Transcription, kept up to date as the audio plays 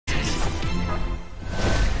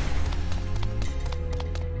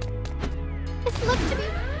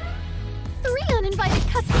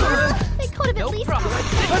customers. They could have at least problem. We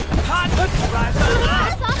Hot! found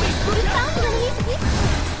the enemy's weak.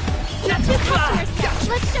 We have 2 customers now.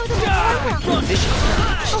 Let's show them a warm welcome.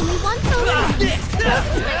 Only 1 phone remaining.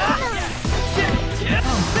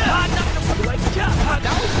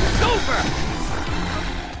 That was over!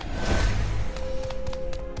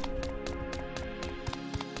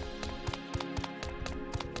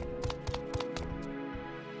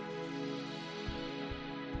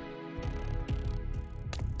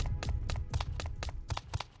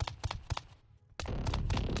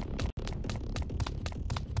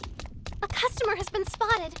 A customer has been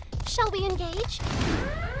spotted. Shall we engage?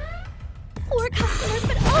 4 customers,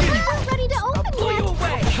 but we weren't ready to open Blow yet. you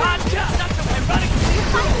away! Hot! Not so I'm running! Your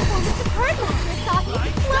fighting performance superb, Master Asagi.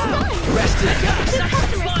 Well done. Rest in 2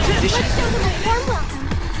 customers. Let's show them a warm welcome.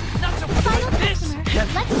 Not so Final this! customer.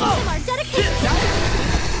 Let's show them our dedication.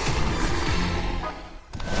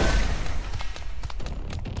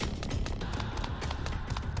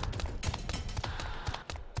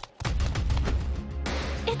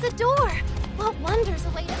 It's a door. What wonders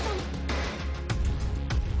await us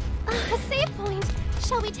on... a save point.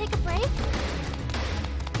 Shall we take a break?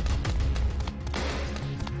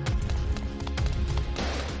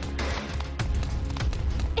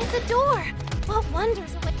 It's a door. What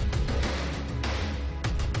wonders await...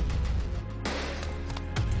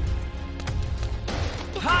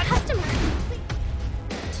 It's a customer.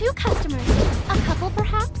 2 customers. A couple,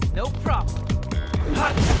 perhaps? No problem.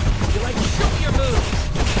 Hot! You like to show me your moves!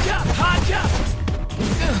 Hot!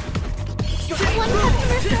 One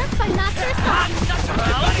customer served by Master Asagi.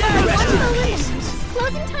 One phone remaining.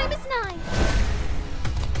 Closing time is 9.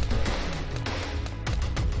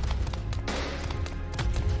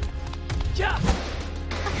 A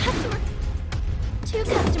customer. 2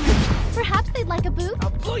 customers. Perhaps they'd like a boot? I'll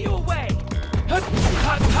blow you away! Hot!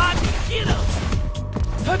 Get him!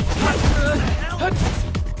 Hot!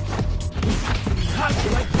 You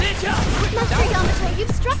like this? Master Yamato,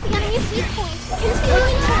 you've struck the enemy's weak point.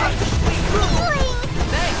 Continuing charge.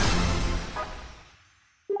 Thanks!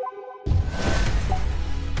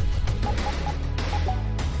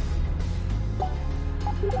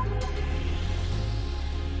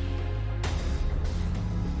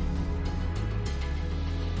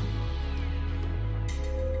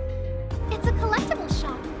 It's a collectible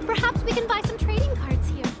shop. Perhaps we can buy some trading cards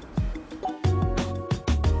here.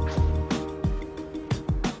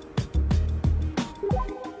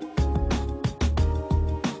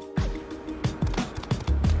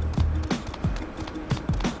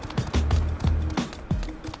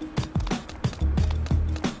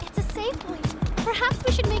 It's a save point. Perhaps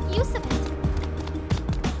we should make use of it.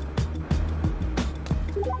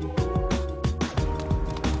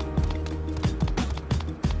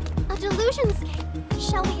 A delusionscape.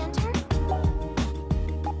 Shall we enter?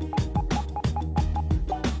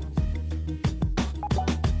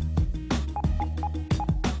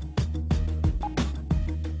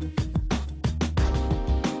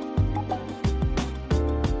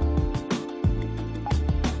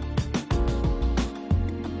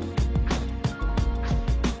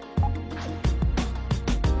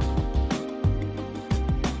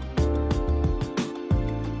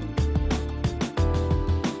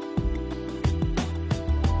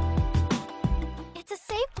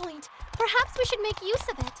 Perhaps we should make use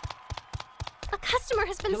of it. A customer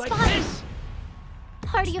has been You like spotted. this?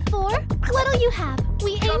 Party of 4? What'll you have?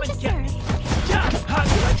 We aim Come to and get serve. me. That was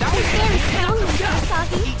Very strong, Mr.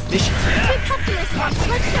 Asagi. Mission. 2 customers left.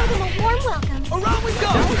 Let's show them a warm welcome. Around we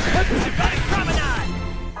go! Hypnotic promenade!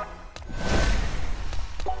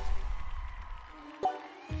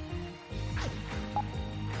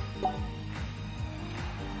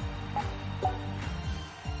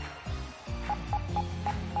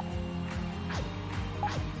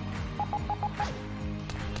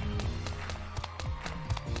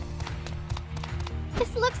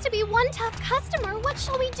 This looks to be one tough customer. What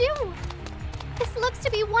shall we do? This looks to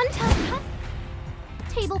be one tough customer.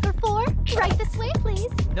 Table for 4. Right this way, please.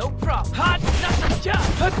 No problem. Hot, not the job.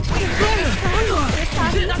 Very strong, Mr.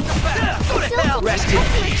 Asagi. Not the best. Go to Still hell. some Rest customers in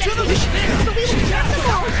left, peace. but we will serve them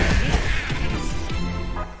all.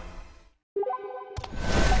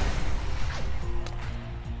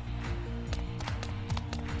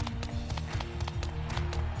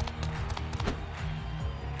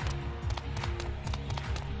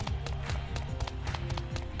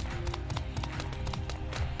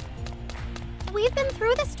 We've been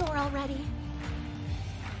through this door already.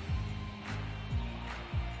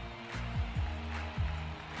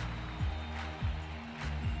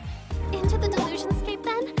 Into the delusionscape,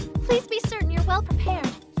 then? Please be certain you're well prepared.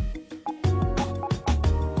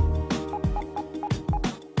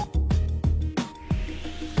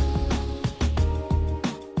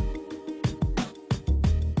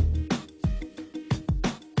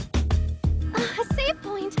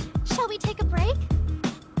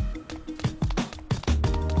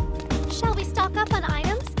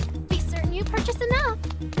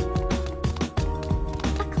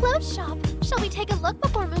 gift shop. Shall we take a look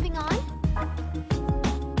before moving on?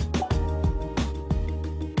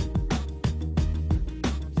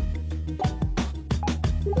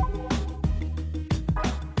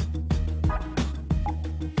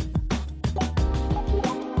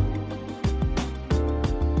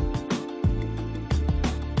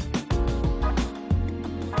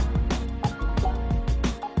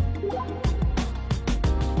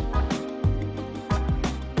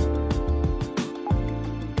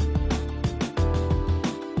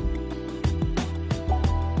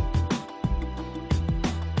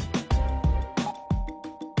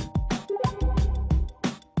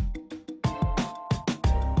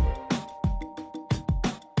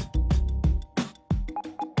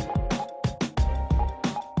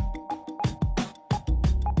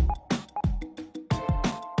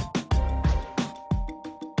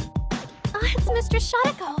 It's Mr.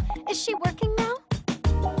 Shotako. Is she working now?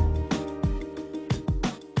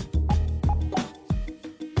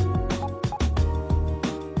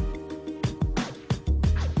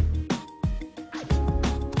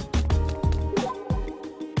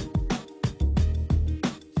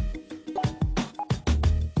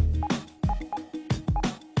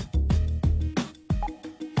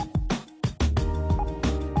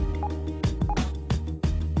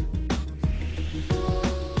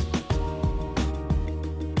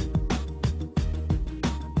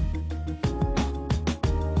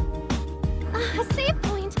 A save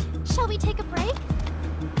point. Shall we take a break?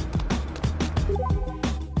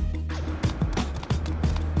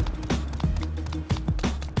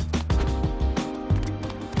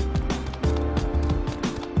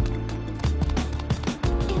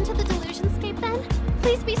 Into the Delusionscape then?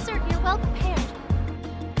 Please be certain you're well prepared.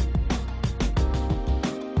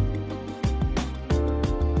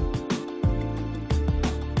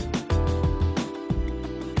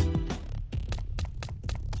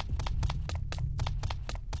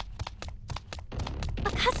 A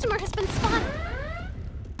customer has been spotted.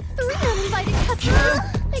 3 uninvited customers.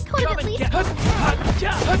 They could have at least. Not so hot.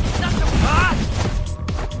 Just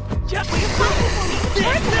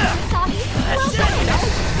Well done.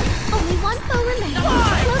 Only one foe remains.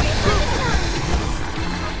 Closing time is done.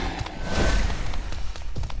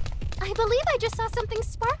 I believe I just saw something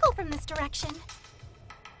sparkle from this direction.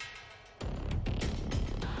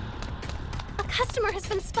 A customer has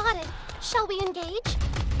been spotted. Shall we engage?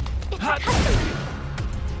 It's a customer.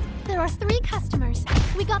 There are 3 customers.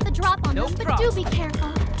 We got the drop on them, but do be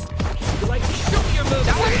careful. You like to show your moves.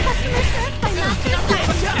 One customer served by Master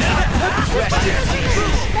Silence.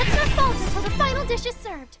 Let's not falter until the final dish is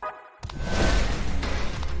served.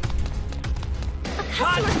 A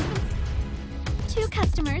customer has been... 2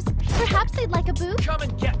 customers. Perhaps they'd like a boot? Come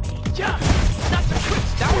and get me. Not so quick.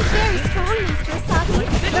 That was very strong, Master Asagi.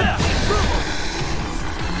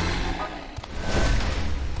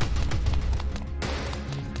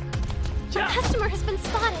 A customer has been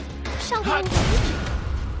spotted. Shall we engage?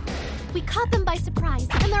 We caught them by surprise,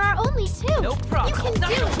 and there are only 2. No problem. You can do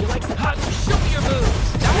it. You like to show me your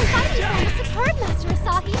moves. Your fighting form is superb, Master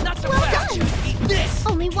Asagi. Not so Well fast. done. Eat this.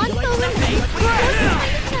 Only one You like foe that remains. face? Closing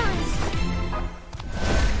time is done.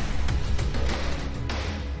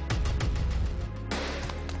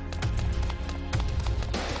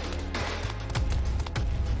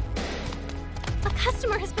 A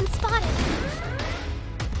customer has been spotted.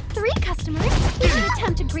 3 customers? We should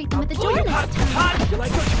attempt to greet them with the door next time. You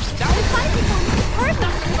like Your fighting form is superb,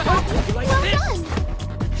 Master Asagi. You like Well this? done.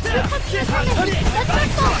 2 customers remain. Let's not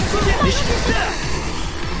fall.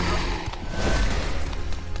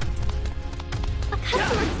 A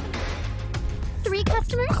customer. 3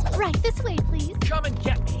 customers? Right, this way, please. Come and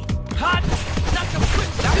get me. Hot. Not so quick.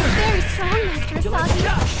 You're very strong, Master You like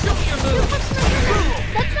Asagi. show me your 2 moves. customers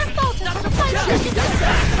remain. Let's not falter Not until so the final quick. dish is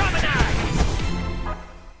served. Promenade.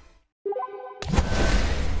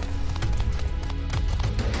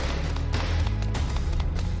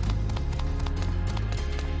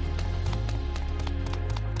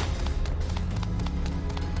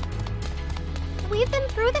 We've been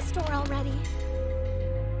through this door already.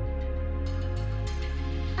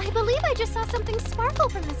 I believe I just saw something sparkle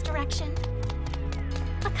from this direction.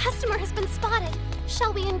 A customer has been spotted.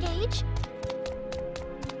 Shall we engage?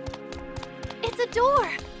 It's a door.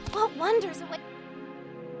 What wonders await?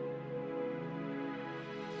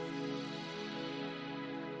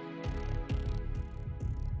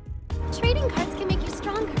 Trading cards can make you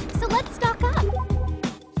stronger, so let's stock up.